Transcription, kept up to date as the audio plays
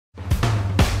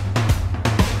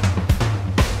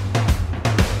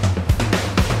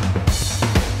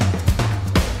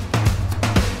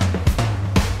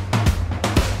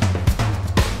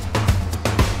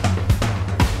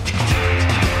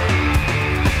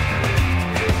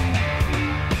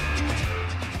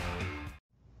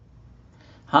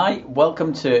Hi,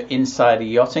 welcome to Insider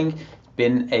Yachting. It's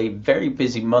been a very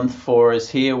busy month for us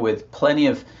here with plenty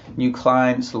of new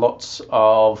clients, lots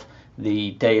of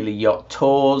the daily yacht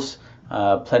tours,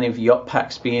 plenty of yacht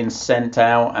packs being sent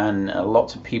out, and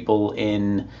lots of people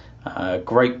in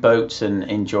great boats and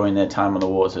enjoying their time on the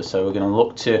water. So we're going to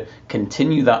look to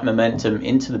continue that momentum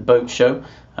into the boat show,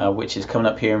 which is coming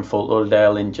up here in Fort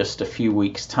Lauderdale in just a few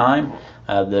weeks' time.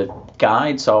 The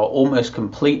guides are almost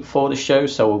complete for the show,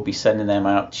 so we'll be sending them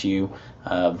out to you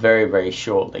very, very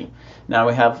shortly. Now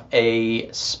we have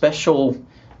a special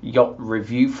yacht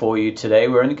review for you today.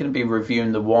 We're only going to be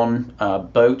reviewing the one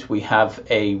boat. We have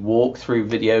a walkthrough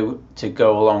video to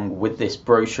go along with this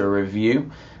brochure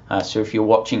review. So if you're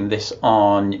watching this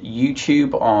on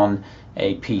YouTube on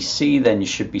a PC, then you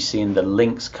should be seeing the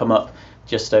links come up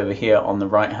just over here on the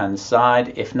right hand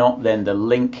side. If not, then the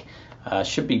link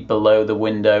should be below the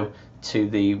window to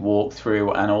the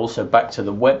walkthrough, and also back to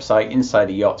the website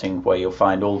Insider Yachting, where you'll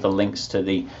find all the links to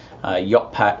the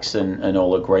yacht packs and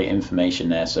all the great information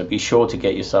there. So be sure to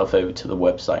get yourself over to the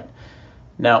website.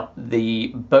 Now, the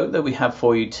boat that we have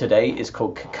for you today is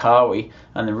called Kakawi,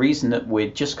 and the reason that we're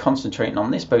just concentrating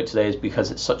on this boat today is because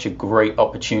it's such a great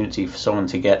opportunity for someone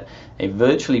to get a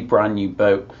virtually brand new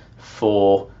boat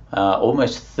for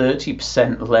almost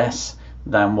 30% less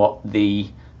than what the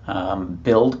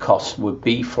build cost would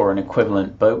be for an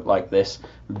equivalent boat like this.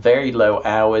 Very low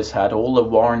hours, had all the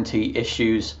warranty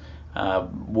issues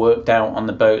worked out on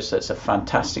the boat, so it's a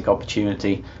fantastic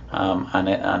opportunity and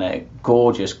a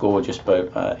gorgeous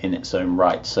boat in its own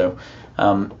right. So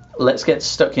let's get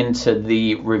stuck into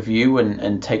the review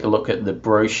and take a look at the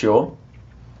brochure.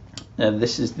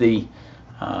 This is the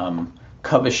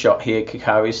cover shot here,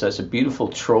 Kakawi. So it's a beautiful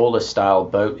trawler style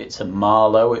boat. It's a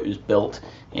Marlow. It was built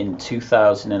in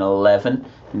 2011,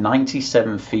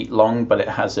 97 feet long, but it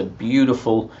has a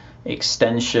beautiful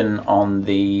extension on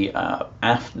the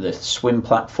aft, the swim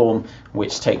platform,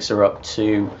 which takes her up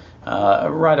to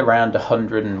right around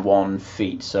 101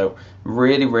 feet. So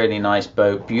really nice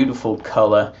boat, beautiful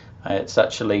color. It's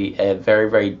actually a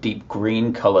very deep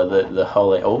green color. The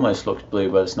hull, it almost looks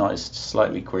blue, but it's not, it's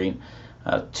slightly green.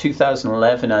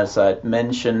 2011, as I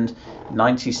mentioned,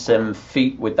 97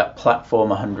 feet with that platform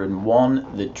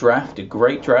 101. The draft, a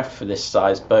great draft for this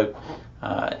size boat.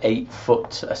 5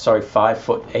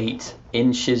 foot 8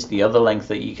 inches. The other length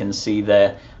that you can see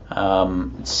there,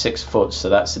 6 foot. So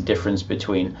that's the difference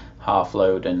between half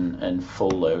load and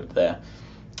full load there.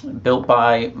 Built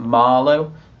by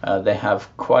Marlow. They have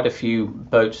quite a few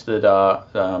boats that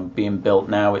are being built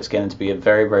now. It's going to be a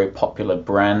very popular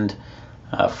brand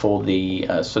for the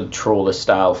sort of trawler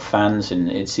style fans, and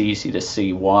it's easy to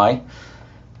see why.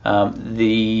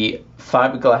 The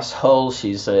fiberglass hull,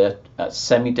 she's a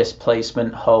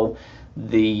semi-displacement hull.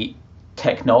 The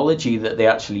technology that they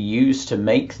actually use to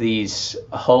make these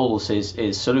hulls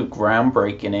is sort of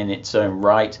groundbreaking in its own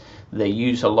right. They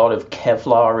use a lot of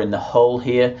Kevlar in the hull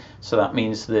here, so that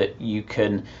means that you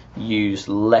can use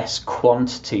less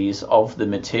quantities of the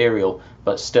material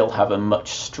but still have a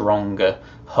much stronger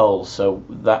hull. So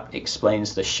that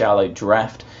explains the shallow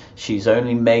draft. She's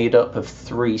only made up of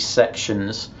 3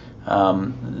 sections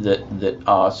that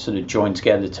are sort of joined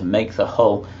together to make the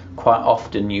hull. Quite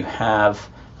often you have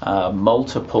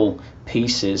multiple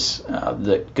pieces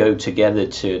that go together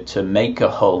to make a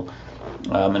hull,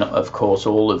 and of course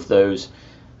all of those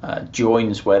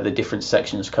joins where the different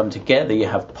sections come together, you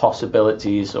have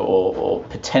possibilities or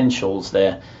potentials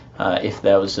there if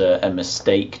there was a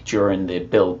mistake during the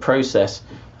build process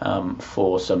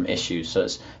for some issues. So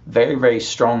it's very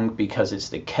strong because it's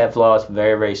the Kevlar. It's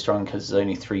very strong because there's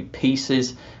only 3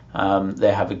 pieces.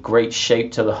 They have a great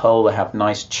shape to the hull. They have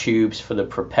nice tubes for the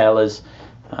propellers.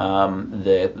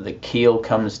 The keel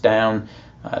comes down.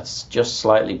 It's just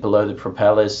slightly below the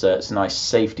propellers, so it's nice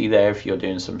safety there if you're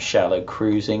doing some shallow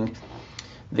cruising.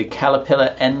 The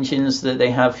Caterpillar engines that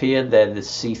they have here, they're the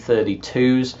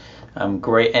C32s.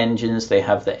 Great engines. They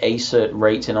have the ACERT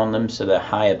rating on them, so they're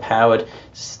higher powered.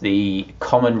 It's the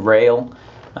common rail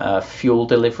fuel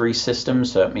delivery system,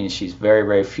 so it means she's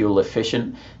very fuel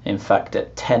efficient. In fact,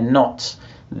 at 10 knots,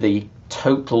 the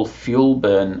total fuel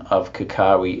burn of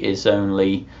Kakawi is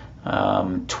only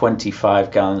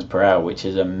 25 gallons per hour, which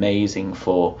is amazing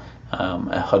for a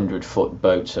 100-foot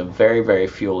boat. So very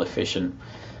fuel efficient.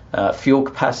 Fuel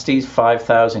capacity is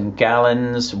 5,000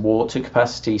 gallons. Water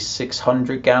capacity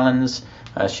 600 gallons.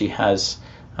 She has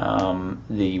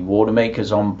the water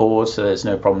makers on board, so there's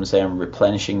no problems there in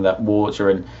replenishing that water,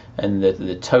 and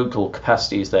the total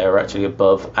capacities there are actually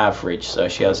above average, so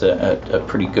she has a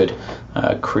pretty good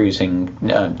cruising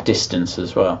distance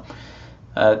as well.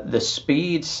 The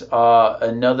speeds are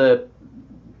another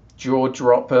jaw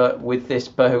dropper with this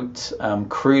boat.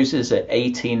 Cruises at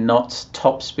 18 knots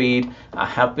top speed. I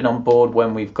have been on board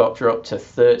when we've got her up to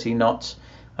 30 knots.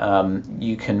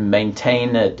 You can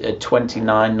maintain a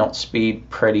 29 knot speed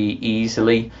pretty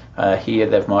easily. Here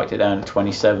they've marked it down at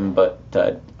 27, but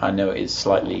I know it is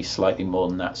slightly more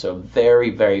than that. So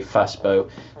very, very fast boat.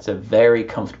 It's a very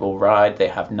comfortable ride. They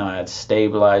have Yacht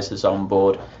stabilizers on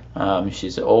board.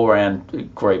 She's an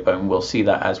all-round great boat, and we'll see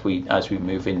that as we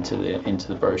move into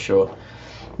the brochure.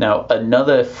 Now,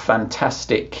 another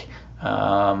fantastic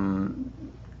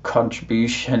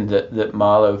contribution that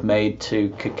Marlowe have made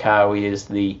to Kakawi is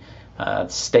the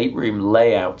stateroom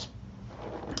layout.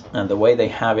 And the way they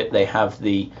have it, they have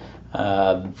the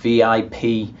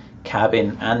VIP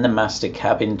cabin and the master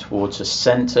cabin towards the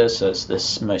center, so it's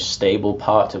the most stable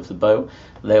part of the boat.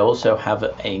 They also have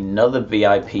another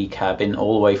VIP cabin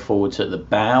all the way forwards at the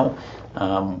bow,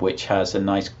 which has a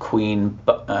nice queen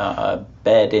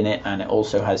bed in it, and it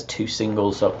also has two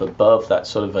singles up above. That's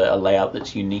sort of a layout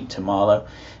that's unique to Marlowe.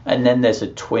 And then there's a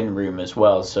twin room as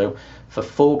well. So for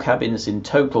 4 cabins in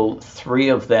total, 3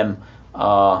 of them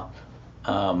are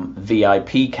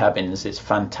VIP cabins. It's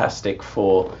fantastic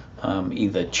for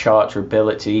either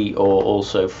charterability or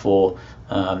also for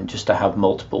just to have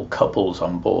multiple couples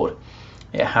on board.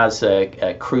 It has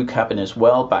a crew cabin as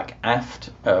well, back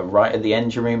aft, right at the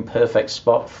engine room, perfect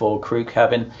spot for crew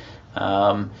cabin.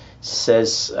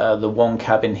 Says the one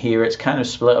cabin here, it's kind of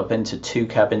split up into 2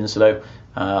 cabins though,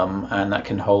 and that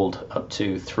can hold up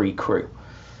to 3 crew.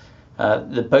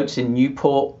 The boat's in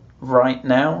Newport right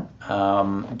now.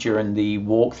 During the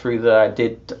walkthrough that I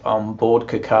did on board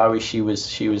Kakawi, she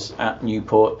was at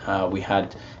Newport. We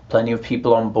had plenty of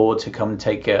people on board to come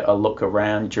take a look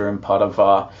around during part of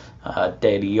our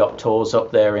daily yacht tours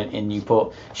up there in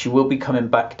Newport. She will be coming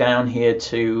back down here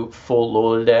to Fort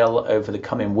Lauderdale over the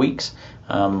coming weeks.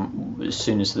 As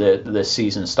soon as the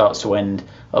season starts to end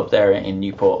up there in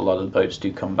Newport, a lot of the boats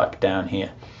do come back down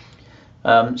here.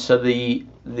 So the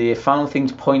final thing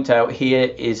to point out here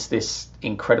is this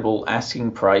incredible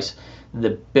asking price.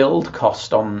 The build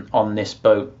cost on this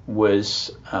boat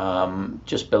was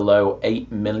just below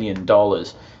 $8 million.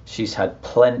 She's had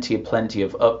plenty of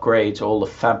upgrades. All the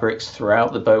fabrics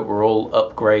throughout the boat were all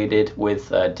upgraded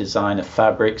with designer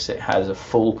fabrics. It has a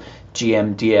full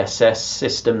GMDSS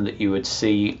system that you would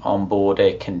see on board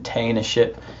a container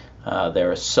ship. There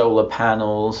are solar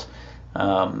panels.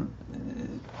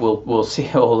 We'll see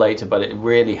it all later, but it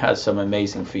really has some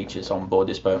amazing features on board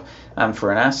this boat. And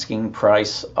for an asking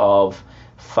price of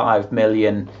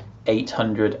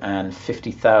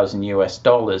 $5,850,000 US,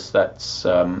 that's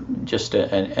just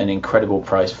an incredible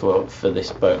price for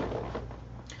this boat.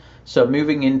 So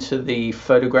moving into the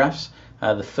photographs,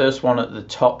 the first one at the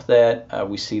top there,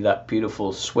 we see that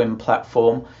beautiful swim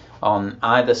platform. On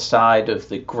either side of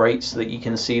the grates that you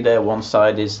can see there, one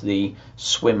side is the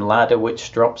swim ladder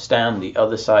which drops down, the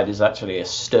other side is actually a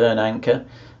stern anchor,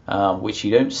 which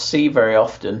you don't see very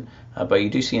often, but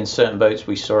you do see in certain boats.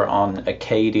 We saw it on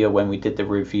Acadia when we did the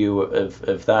review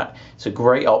of that. It's a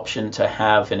great option to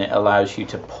have, and it allows you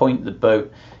to point the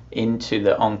boat into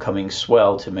the oncoming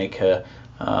swell to make her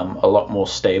a lot more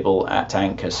stable at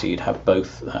anchor, so you'd have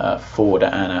both forward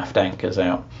and aft anchors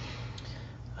out.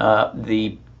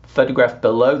 The photograph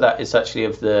below that is actually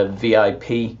of the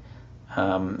VIP,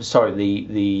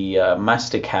 the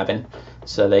master cabin.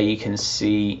 So there you can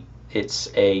see it's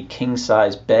a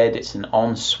king-size bed. It's an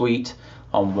ensuite.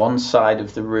 On one side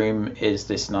of the room is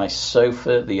this nice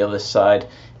sofa. The other side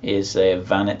is a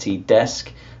vanity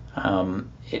desk.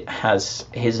 It has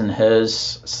his and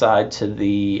hers side to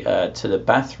the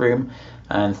bathroom,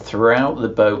 and throughout the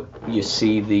boat you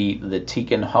see the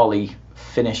teak and holly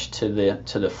finish to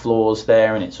the floors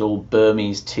there, and it's all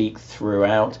Burmese teak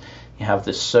throughout. You have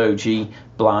the soji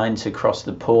blinds across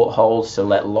the portholes to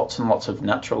let lots and lots of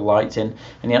natural light in,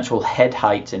 and the actual head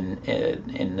height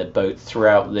in the boat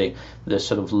throughout the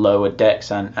sort of lower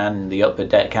decks and the upper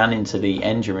deck and into the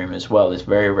engine room as well is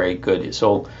very, very good. It's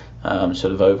all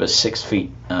sort of over 6 feet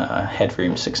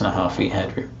headroom, 6.5 feet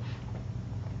headroom.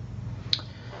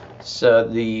 So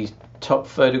the top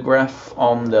photograph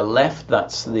on the left,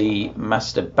 that's the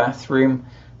master bathroom.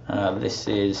 This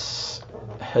is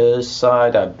her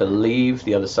side, I believe.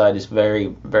 The other side is very,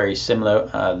 very similar.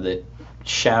 The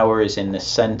shower is in the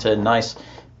center, nice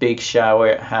big shower.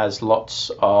 It has lots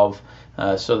of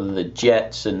sort of the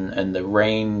jets and the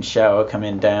rain shower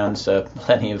coming down, so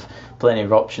plenty of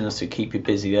options to keep you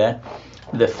busy there.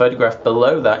 The photograph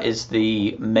below that is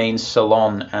the main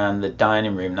salon and the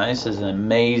dining room. Now this is an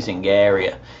amazing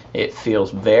area. It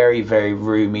feels very, very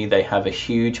roomy. They have a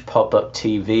huge pop-up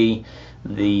TV.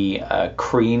 The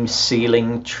cream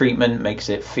ceiling treatment makes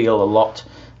it feel a lot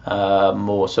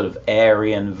more sort of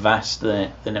airy and vast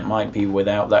than it might be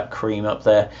without that cream up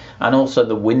there. And also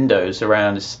the windows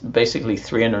around, it's basically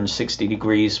 360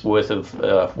 degrees worth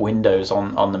of windows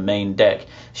on the main deck.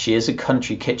 She is a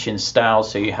country kitchen style,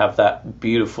 so you have that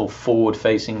beautiful forward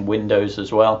facing windows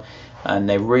as well, and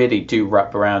they really do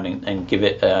wrap around and give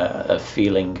it a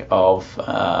feeling of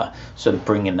sort of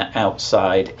bringing the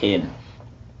outside in.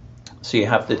 So you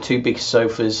have the two big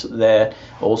sofas there.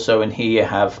 Also in here you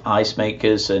have ice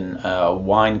makers and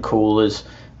wine coolers,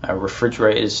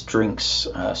 refrigerators, drinks,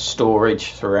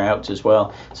 storage throughout as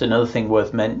well. So another thing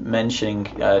worth mentioning,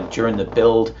 during the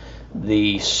build,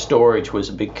 the storage was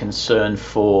a big concern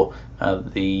for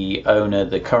the owner.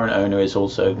 The current owner is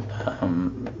also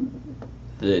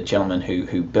the gentleman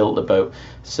who built the boat.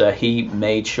 So he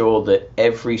made sure that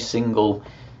every single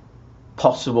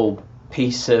possible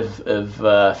piece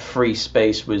of free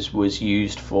space was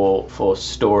used for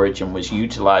storage and was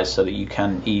utilized so that you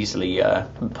can easily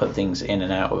put things in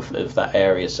and out of that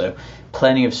area. So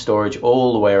plenty of storage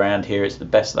all the way around here. It's the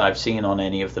best that I've seen on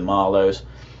any of the Marlows.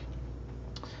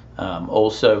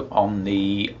 Also on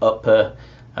the upper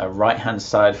right hand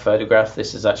side photograph,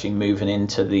 this is actually moving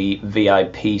into the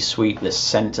VIP suite, the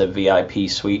center VIP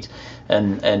suite,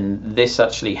 and this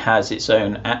actually has its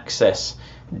own access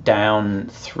down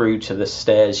through to the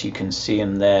stairs. You can see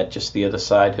them there, just the other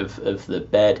side of the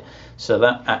bed. So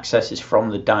that access is from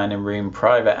the dining room,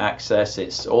 private access.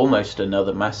 It's almost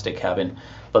another master cabin,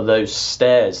 but those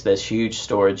stairs, there's huge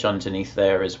storage underneath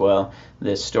there as well.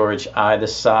 There's storage either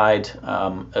side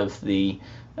of the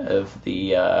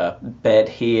bed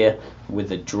here, with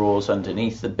the drawers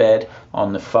underneath the bed.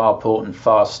 On the far port and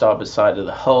far starboard side of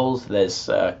the hulls, there's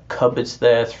cupboards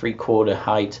there, 3/4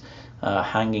 height,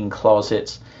 hanging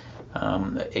closets.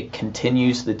 It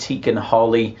continues the teak and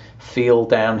holly feel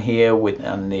down here with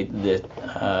the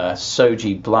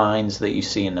soji blinds that you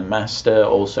see in the master,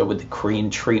 also with the cream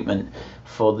treatment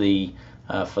for the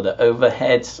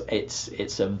overheads.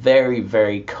 It's a very,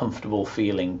 very comfortable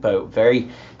feeling boat, very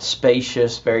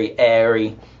spacious, very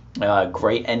airy,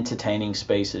 great entertaining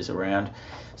spaces around.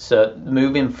 So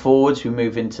moving forwards, we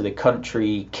move into the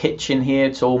country kitchen here.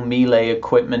 It's all Miele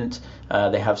equipment.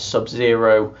 They have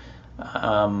Sub-Zero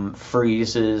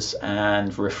freezers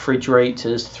and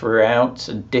refrigerators throughout,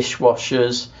 and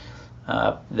dishwashers.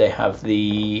 They have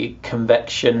the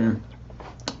convection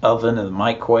oven and the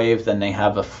microwave. Then they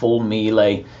have a full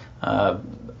Miele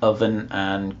oven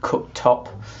and cooktop.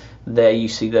 There you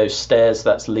see those stairs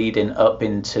that's leading up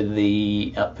into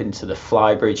the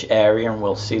flybridge area, and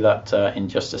we'll see that in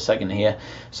just a second here.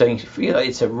 So you feel like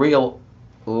it's a real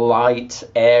light,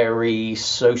 airy,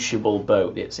 sociable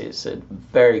boat. It's a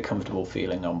very comfortable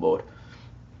feeling on board.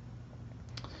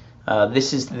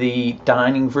 This is the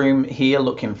dining room here,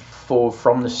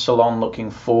 from the salon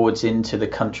looking forwards into the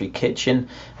country kitchen,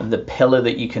 and the pillar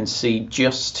that you can see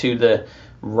just to the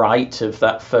right of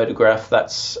that photograph,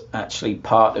 that's actually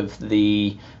part of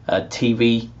the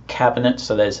TV cabinet.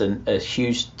 So there's a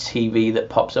huge TV that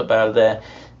pops up out of there.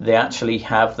 They actually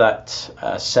have that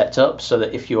set up so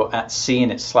that if you're at sea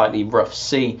and it's slightly rough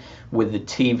sea, with the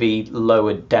TV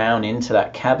lowered down into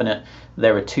that cabinet,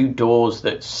 there are two doors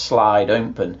that slide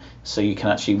open, so you can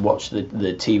actually watch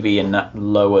the TV in that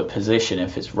lower position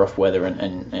if it's rough weather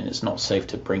and it's not safe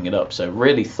to bring it up. So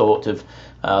really thought of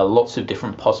lots of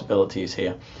different possibilities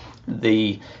here.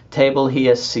 The table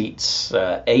here seats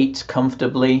 8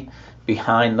 comfortably.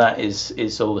 Behind that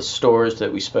is all the storage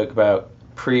that we spoke about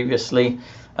previously.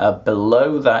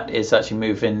 Below that is actually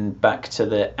moving back to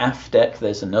the aft deck.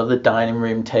 There's another dining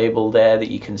room table there that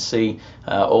you can see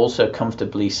also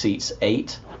comfortably seats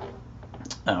 8.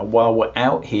 While we're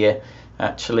out here,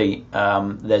 actually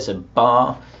there's a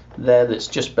bar there that's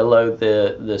just below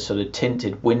the sort of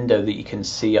tinted window that you can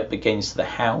see up against the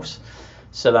house.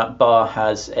 So that bar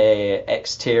has a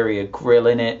exterior grill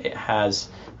in it. It has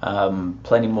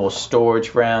plenty more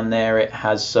storage around there. It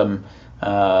has some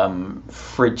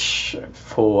fridge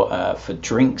for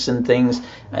drinks and things.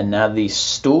 And now these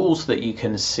stools that you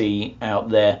can see out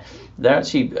there, they're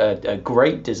actually a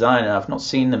great design, and I've not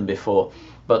seen them before,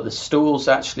 but the stools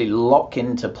actually lock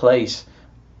into place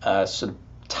so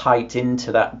tight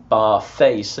into that bar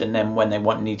face, and then when they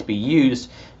need to be used,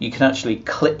 you can actually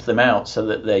clip them out so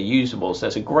that they're usable. So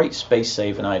it's a great space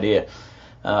saving idea.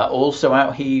 Also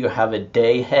out here you have a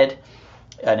day head,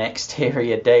 an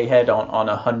exterior day head on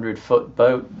a 100-foot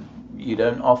boat. You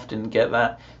don't often get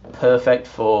that. Perfect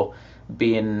for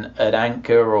being at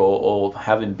anchor or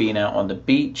having been out on the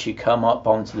beach, you come up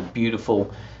onto the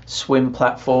beautiful swim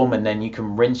platform, and then you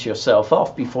can rinse yourself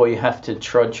off before you have to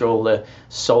trudge all the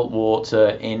salt water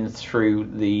in through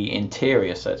the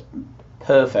interior. So it's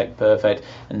perfect.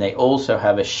 And they also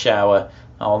have a shower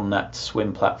on that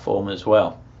swim platform as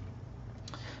well.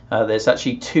 There's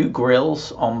actually 2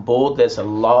 grills on board. There's a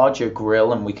larger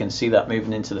grill, and we can see that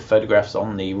moving into the photographs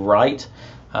on the right.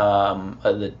 At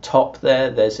the top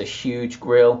there's a huge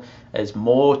grill. There's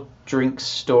more drink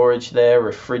storage there,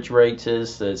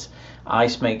 refrigerators, there's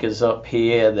ice makers up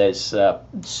here, there's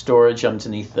storage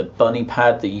underneath the bunny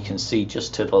pad that you can see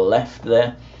just to the left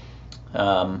there.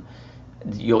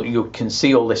 You can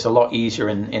see all this a lot easier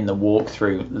in the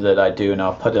walkthrough that I do, and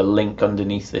I'll put a link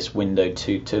underneath this window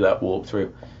to that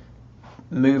walkthrough.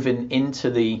 Moving into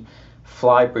the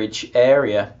flybridge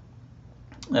area,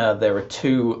 there are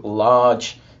 2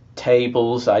 large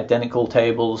tables, identical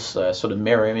tables, sort of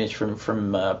mirror image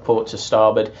from port to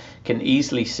starboard. Can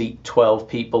easily seat 12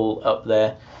 people up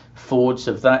there. Forwards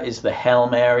of that is the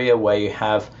helm area, where you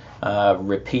have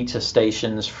repeater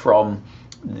stations from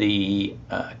the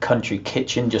country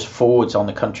kitchen. Just forwards on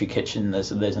the country kitchen,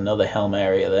 there's another helm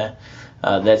area there.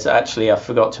 There's actually, I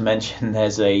forgot to mention,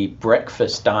 there's a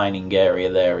breakfast dining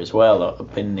area there as well,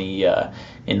 up in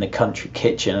the country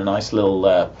kitchen, a nice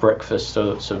little breakfast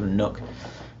sort of nook.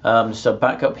 So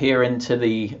back up here into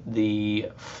the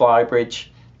flybridge,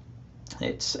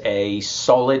 it's a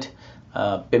solid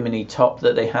bimini top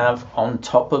that they have. On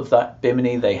top of that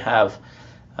bimini, they have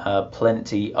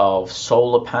plenty of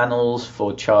solar panels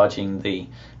for charging the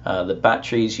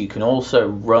batteries. You can also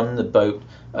run the boat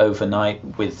overnight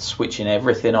with switching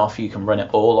everything off. You can run it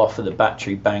all off of the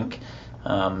battery bank.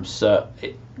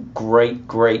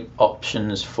 Great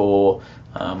options for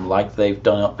like they've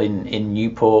done up in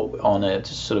Newport on a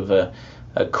sort of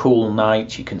a cool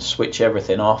night. You can switch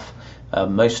everything off.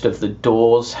 Most of the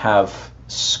doors have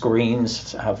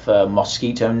screens, have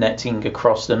mosquito netting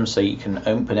across them, so you can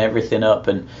open everything up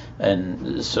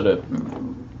and sort of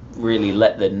really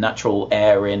let the natural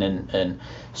air in, and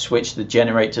switch the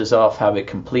generators off, have it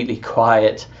completely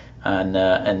quiet,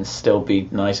 and still be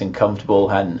nice and comfortable,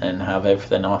 and have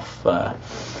everything off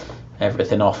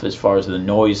as far as the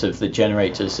noise of the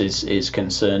generators is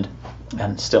concerned,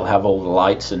 and still have all the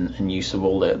lights and use of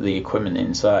all the equipment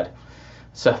inside.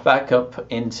 So back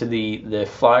up into the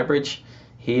flybridge.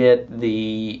 Here,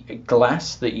 the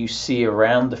glass that you see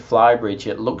around the flybridge,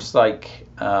 it looks like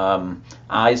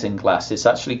isinglass. It's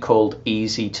actually called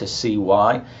Easy to See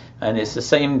Why, and it's the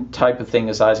same type of thing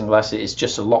as isinglass. It's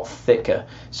just a lot thicker,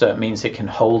 so it means it can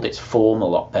hold its form a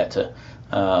lot better.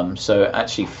 So it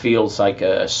actually feels like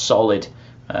a solid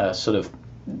sort of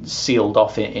sealed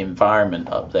off environment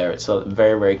up there. It's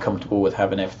very comfortable with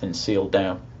having everything sealed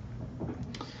down.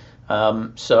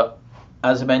 So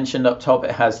as I mentioned up top,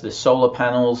 it has the solar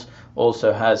panels,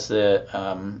 also has the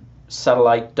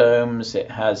satellite domes, it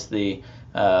has the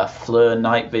FLIR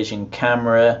night vision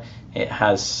camera, it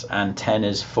has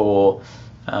antennas for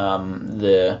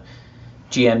the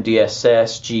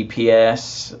GMDSS,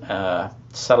 GPS,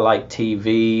 satellite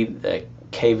TV, the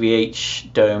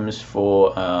KVH domes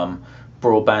for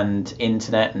broadband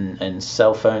internet and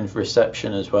cell phone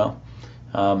reception as well.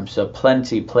 So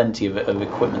plenty of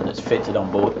equipment that's fitted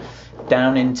on board.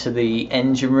 Down into the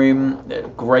engine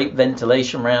room, great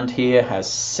ventilation around here, has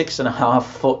 6.5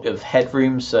 foot of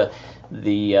headroom, so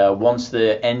once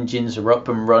the engines are up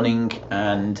and running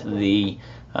and the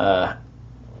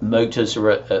motors are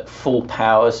at full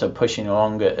power, so pushing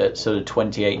along at sort of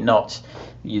 28 knots,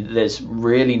 there's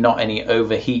really not any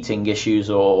overheating issues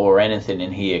or anything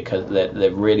in here, because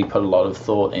they've really put a lot of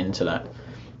thought into that.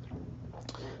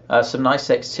 Some nice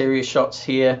exterior shots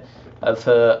here of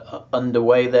her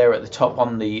underway there at the top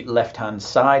on the left hand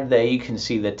side. There you can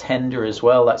see the tender as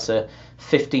well. That's a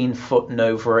 15-foot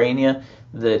Novarania.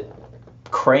 The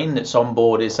crane that's on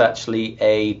board is actually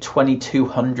a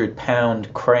 2,200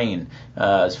 pound crane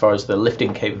as far as the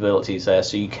lifting capabilities there,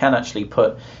 so you can actually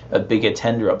put a bigger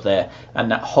tender up there, and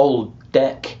that whole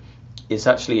deck is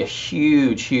actually a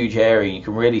huge area. You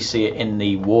can really see it in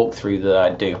the walkthrough that I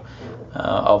do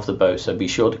of the boat, so be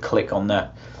sure to click on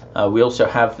that. We also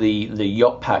have the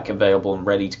yacht pack available and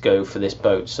ready to go for this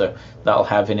boat, so that'll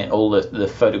have in it all the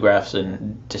photographs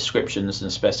and descriptions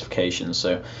and specifications,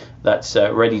 so that's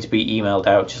ready to be emailed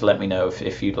out. Just let me know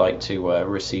if you'd like to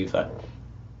receive that.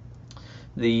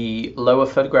 The lower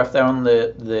photograph there on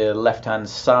the left hand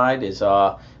side is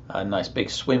our nice big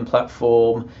swim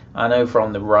platform, and over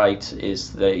on the right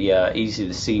is the easy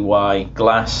to see why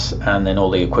glass, and then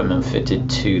all the equipment fitted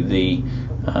to the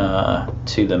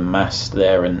mast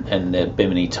there and the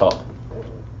bimini top.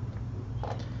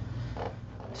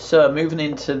 So moving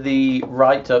into the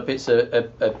write-up, it's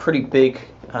a pretty big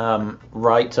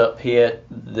write-up here.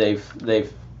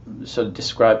 They've sort of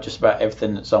described just about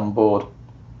everything that's on board.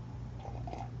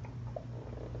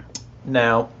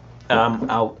 Now,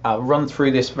 I'll run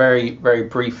through this very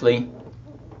briefly.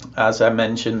 As I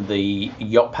mentioned, the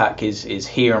yacht pack is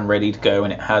here and ready to go,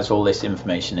 and it has all this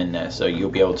information in there, so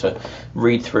you'll be able to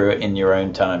read through it in your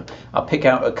own time. I'll pick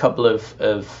out a couple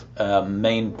of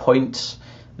main points.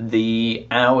 The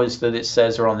hours that it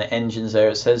says are on the engines there.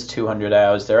 It says 200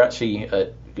 hours. They're actually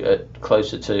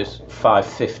closer to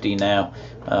 550 now,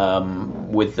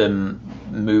 with them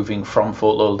moving from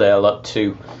Fort Lauderdale up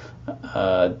to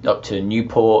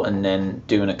Newport and then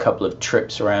doing a couple of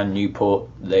trips around Newport.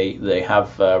 They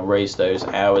have raised those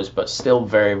hours, but still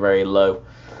very low.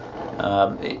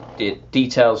 It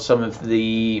details some of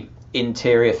the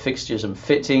interior fixtures and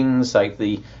fittings, like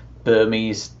the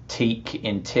Burmese teak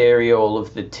interior, all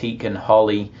of the teak and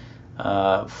holly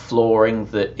flooring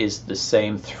that is the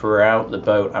same throughout the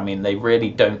boat. I mean, they really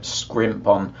don't scrimp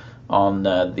on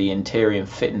the interior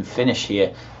fit and finish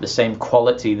here. The same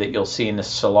quality that you'll see in the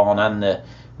salon and the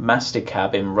master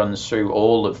cabin runs through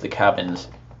all of the cabins.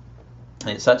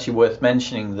 It's actually worth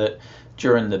mentioning that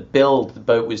during the build, the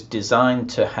boat was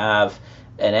designed to have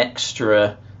an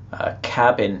extra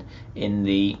cabin in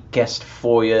the guest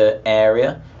foyer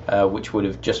area, which would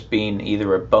have just been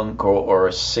either a bunk or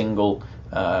a single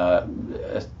bed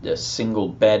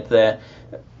there.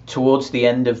 Towards the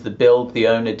end of the build, the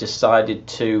owner decided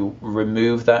to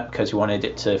remove that because he wanted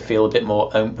it to feel a bit more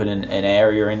open and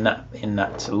area in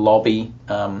that lobby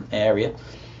area.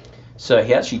 So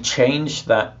he actually changed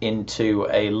that into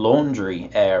a laundry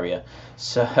area.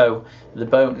 So the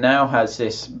boat now has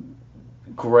this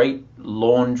great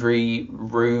laundry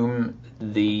room.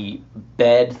 The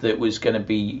bed that was going to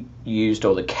be used,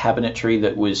 or the cabinetry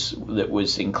that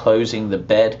was enclosing the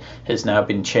bed, has now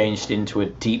been changed into a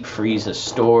deep freezer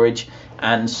storage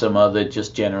and some other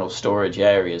just general storage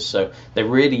areas. So they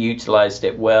really utilized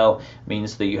it well. It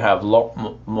means that you have a lot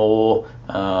more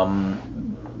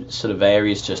sort of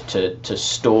areas just to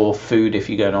store food if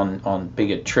you're going on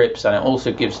bigger trips, and it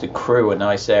also gives the crew a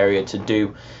nice area to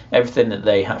do everything that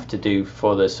they have to do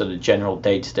for the sort of general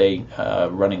day-to-day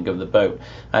running of the boat.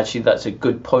 Actually, that's a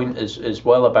good point as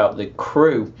well about the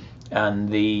crew and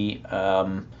the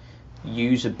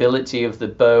usability of the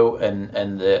boat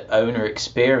and the owner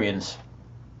experience.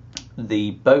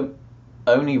 The boat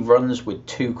only runs with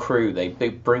 2 crew. They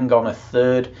bring on a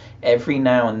third every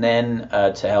now and then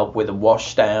to help with a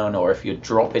washdown, or if you're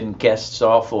dropping guests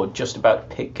off or just about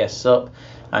to pick guests up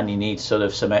and you need sort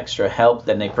of some extra help,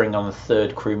 then they bring on a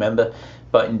third crew member.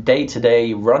 But in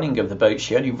day-to-day running of the boat,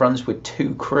 she only runs with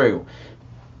 2 crew.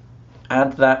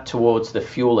 Add that towards the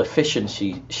fuel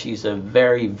efficiency, she's a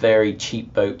very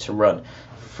cheap boat to run.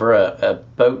 For a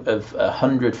boat of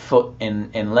 100 foot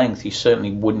in length, you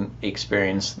certainly wouldn't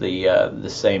experience the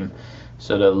same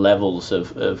sort of levels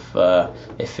of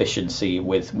efficiency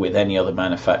with any other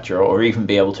manufacturer, or even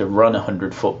be able to run a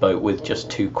 100-foot boat with just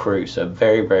 2 crew. So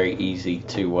very easy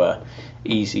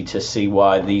to see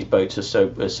why these boats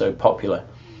are so popular.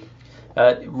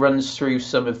 It runs through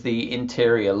some of the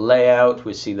interior layout.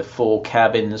 We see the 4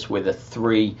 cabins with the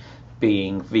 3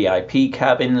 being VIP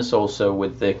cabins, also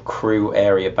with the crew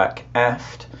area back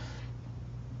aft.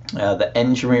 The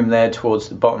engine room there towards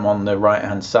the bottom on the right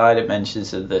hand side, it mentions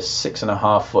the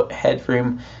 6.5 foot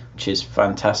headroom, which is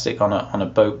fantastic on a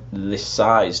boat this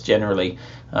size. Generally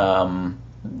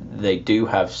they do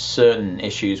have certain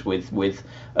issues with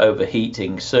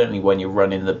overheating, certainly when you're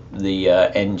running the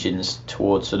engines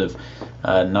towards sort of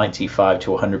 95 to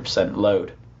 100%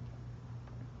 load.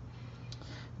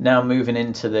 Now moving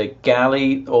into the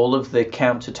galley, all of the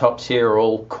countertops here are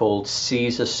all called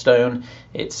Caesar stone.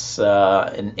 It's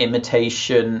an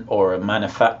imitation or a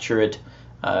manufactured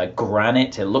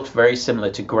granite. It looks very similar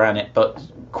to granite, but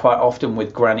quite often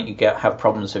with granite you have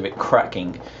problems of it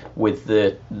cracking with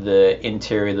the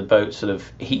interior of the boat sort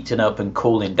of heating up and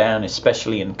cooling down,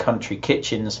 especially in country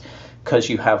kitchens, because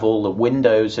you have all the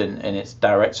windows and it's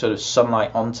direct sort of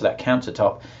sunlight onto that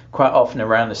countertop. Quite often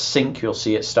around the sink you'll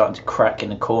see it starting to crack in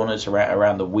the corners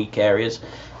around the weak areas.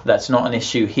 That's not an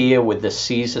issue here with the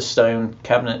Caesar stone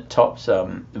cabinet tops.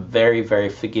 Very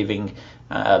forgiving,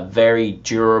 very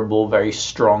durable, very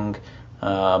strong,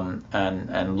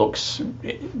 and looks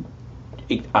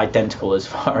identical as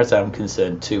far as I'm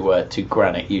concerned to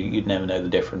granite. You'd never know the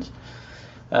difference.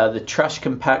 The trash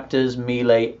compactors,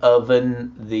 Miele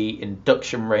oven, the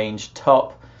induction range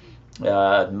top,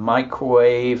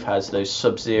 microwave, has those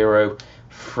sub-zero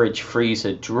fridge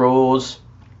freezer drawers.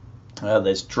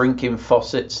 There's drinking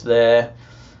faucets there.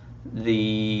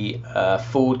 The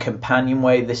forward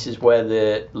companionway, this is where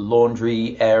the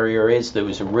laundry area is, that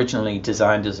was originally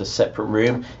designed as a separate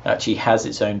room. It actually has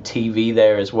its own TV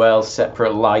there as well,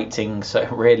 separate lighting, so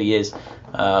it really is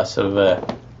sort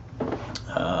of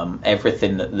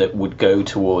everything that would go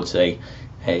towards a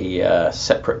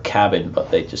separate cabin,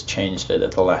 but they just changed it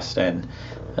at the last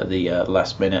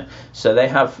minute. So they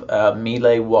have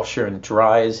Miele washer and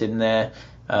dryers in there.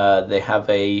 They have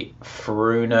a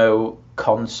Furuno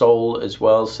console as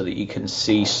well, so that you can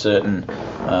see certain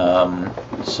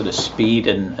sort of speed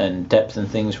and depth and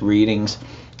things, readings.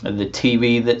 And the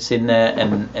TV that's in there,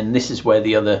 and this is where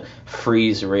the other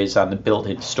freezer is, and the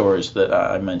built-in storage that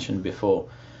I mentioned before.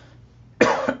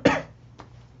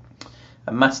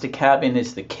 A master cabin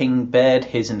is the king bed,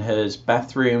 his and hers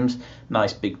bathrooms,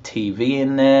 nice big TV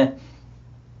in there.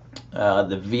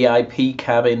 The VIP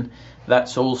cabin,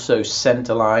 that's also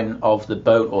centerline of the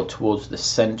boat, or towards the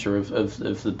center of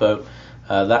the boat.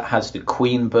 That has the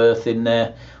queen berth in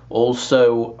there.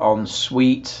 Also en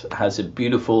suite has a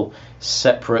beautiful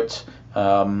separate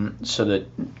sort of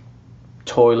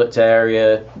toilet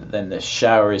area. Then the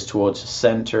shower is towards the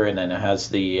center, and then it has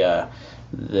the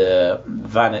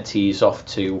vanities off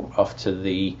to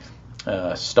the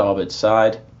starboard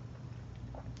side.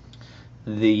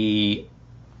 The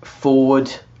forward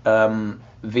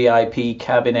VIP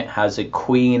cabinet has a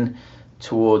queen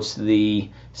towards the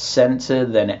center.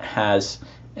 Then it has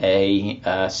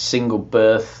a single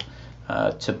berth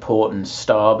to port and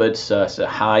starboard, so it's a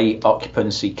high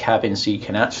occupancy cabin, so you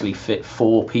can actually fit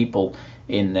 4 people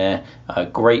in there.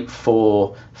 Great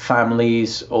for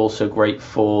families, also great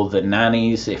for the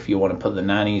nannies if you want to put the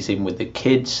nannies in with the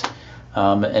kids.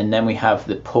 And then we have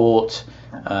the port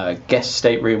guest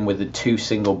stateroom with the 2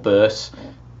 single berths.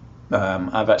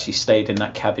 I've actually stayed in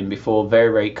that cabin before,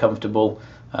 very, very comfortable.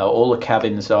 All the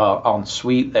cabins are en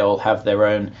suite. They all have their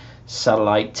own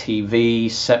satellite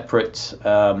TV, separate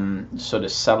sort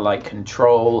of satellite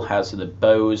control, has the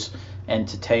Bose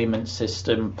entertainment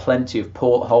system, plenty of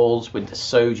portholes with the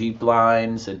Soji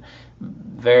blinds, and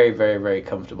very, very, very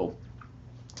comfortable.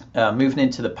 Moving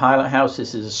into the pilot house,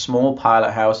 this is a small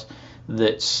pilot house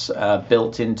that's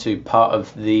built into part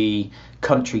of the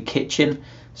country kitchen.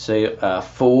 So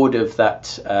forward of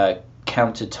that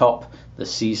countertop, the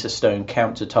Caesar stone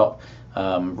countertop,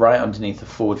 right underneath the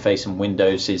forward-facing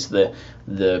windows is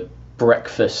the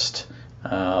breakfast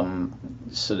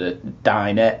sort of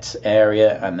dinette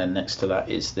area, and then next to that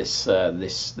is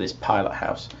this pilot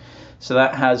house. So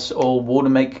that has all water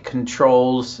maker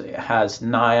controls. It has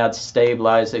NIAD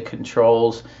stabilizer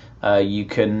controls. You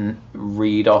can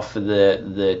read off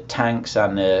the tanks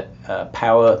and the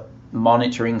power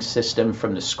monitoring system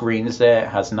from the screens there. It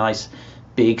has nice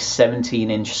big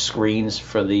 17-inch screens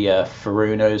for the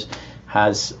Furunos.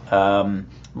 Has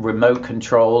remote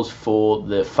controls for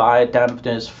the fire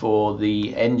dampeners for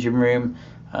the engine room,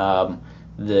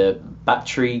 the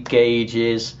battery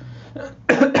gauges.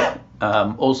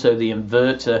 Also the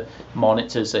inverter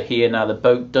monitors are here. Now the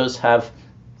boat does have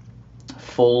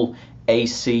full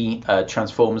AC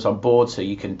transformers on board, so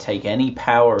you can take any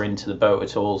power into the boat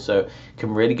at all, so it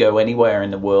can really go anywhere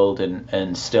in the world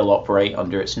and still operate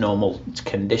under its normal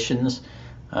conditions.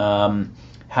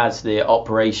 Has the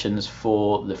operations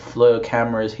for the FLIR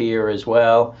cameras here as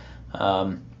well.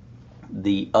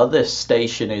 The other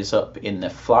station is up in the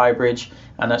flybridge,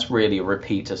 and that's really a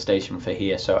repeater station for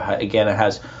here. So again, it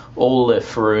has all the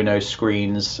Furuno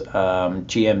screens,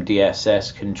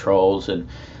 GMDSS controls, and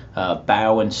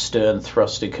bow and stern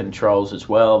thruster controls as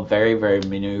well. Very, very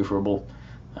maneuverable.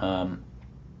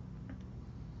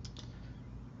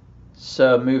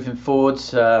 So moving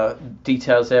forwards,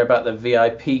 details there about the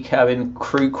VIP cabin,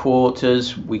 crew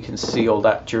quarters. We can see all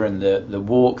that during the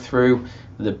walkthrough.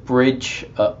 The bridge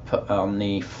up on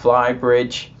the fly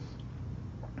bridge.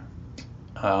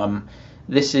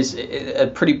 This is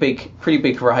a pretty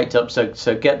big write up.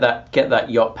 So get that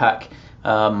yacht pack.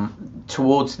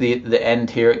 Towards the end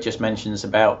here, it just mentions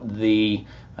about the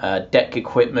deck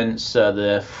equipments,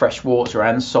 the freshwater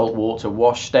and saltwater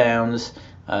washdowns,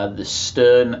 the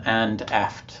stern and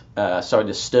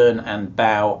the stern and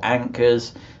bow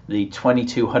anchors, the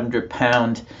 2,200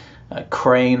 pound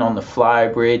crane on the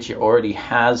flybridge. It already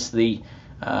has the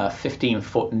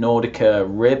 15-foot Nautica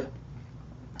rib.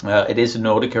 It is a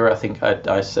Nautica. I think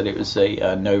I said it was a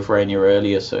Novrania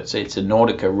earlier, so it's a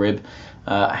Nautica rib.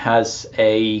 Has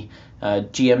a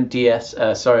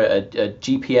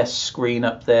GPS screen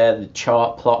up there, the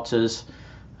chart plotters.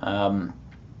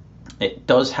 It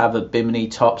does have a bimini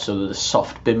top, so the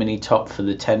soft bimini top for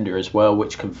the tender as well,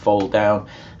 which can fold down,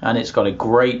 and it's got a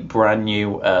great brand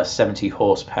new 70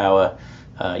 horsepower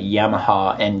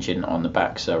Yamaha engine on the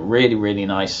back. So really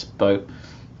nice boat.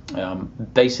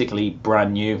 Basically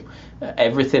brand new.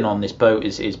 Everything on this boat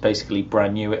is basically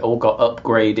brand new. It all got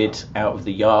upgraded out of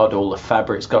the yard. All the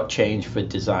fabrics got changed for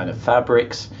designer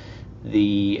fabrics.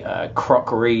 The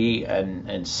crockery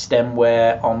and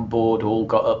stemware on board all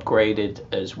got upgraded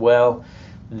as well.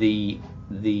 The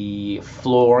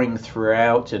flooring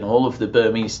throughout and all of the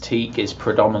Burmese teak is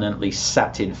predominantly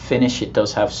satin finish. It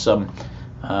does have some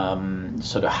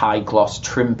sort of high gloss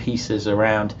trim pieces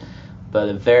around, but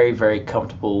a very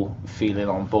comfortable feeling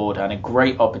on board, and a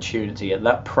great opportunity at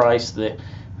that price. The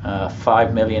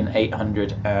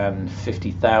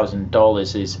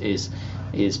 $5,850,000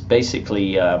 is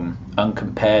basically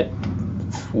uncompared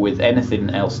with anything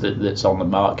else that's on the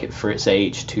market for its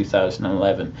age,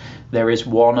 2011. There is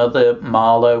one other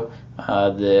Marlowe,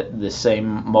 the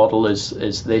same model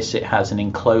as this. It has an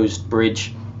enclosed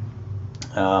bridge,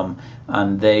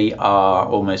 and they are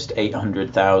almost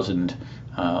 800,000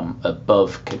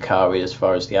 above Kakawi as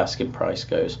far as the asking price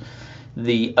goes.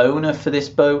 The owner for this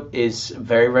boat is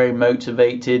very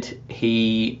motivated.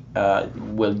 He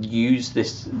will use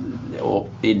this, or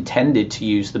intended to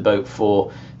use the boat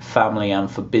for family and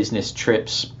for business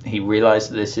trips. He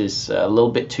realized that this is a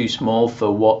little bit too small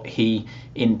for what he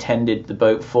intended the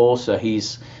boat for, so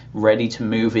he's ready to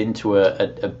move into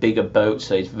a bigger boat.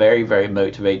 So he's very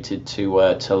motivated to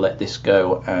let this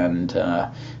go and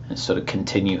sort of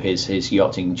continue his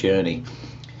yachting journey.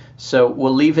 So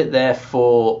we'll leave it there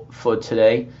for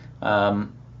today. The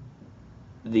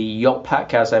yacht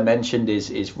pack, as I mentioned,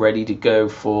 is ready to go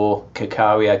for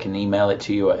Kakawi. I can email it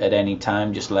to you at any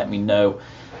time. Just let me know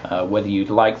whether you'd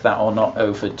like that or not.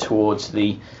 Over towards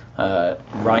the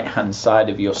right hand side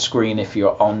of your screen, if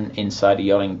you're on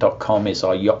insideryachting.com, is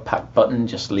our yacht pack button.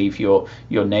 Just leave your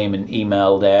name and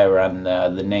email there, and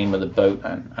the name of the boat,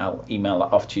 and I'll email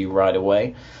that off to you right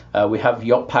away. We have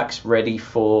yacht packs ready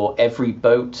for every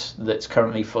boat that's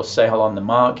currently for sale on the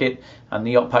market, and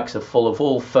the yacht packs are full of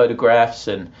all photographs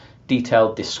and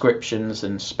detailed descriptions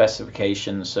and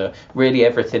specifications. So really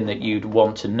everything that you'd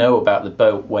want to know about the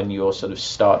boat when you're sort of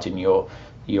starting your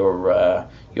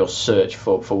search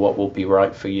for what will be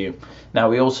right for you. Now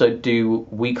we also do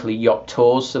weekly yacht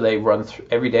tours, so they run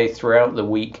every day throughout the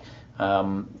week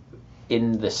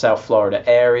in the South Florida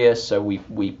area. So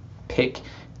we pick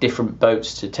different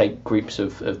boats to take groups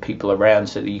of people around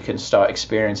so that you can start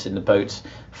experiencing the boats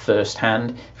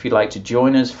firsthand. If you'd like to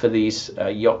join us for these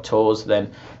yacht tours,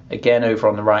 then again, over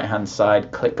on the right hand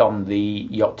side, click on the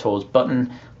yacht tours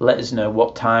button. Let us know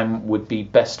what time would be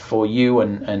best for you,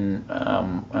 and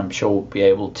I'm sure we'll be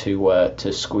able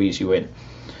to squeeze you in.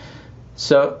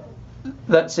 So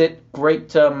that's it.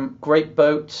 Great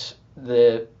boat.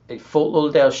 The Fort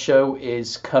Lauderdale show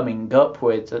is coming up.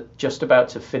 We're just about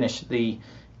to finish the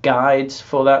guides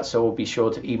for that, so we'll be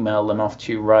sure to email them off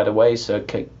to you right away. So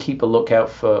keep a lookout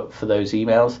for those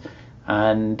emails,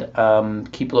 and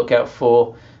keep a lookout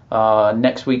for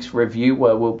next week's review,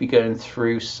 where we'll be going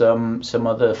through some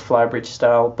other Flybridge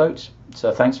style boats.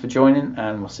 So thanks for joining,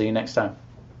 and we'll see you next time.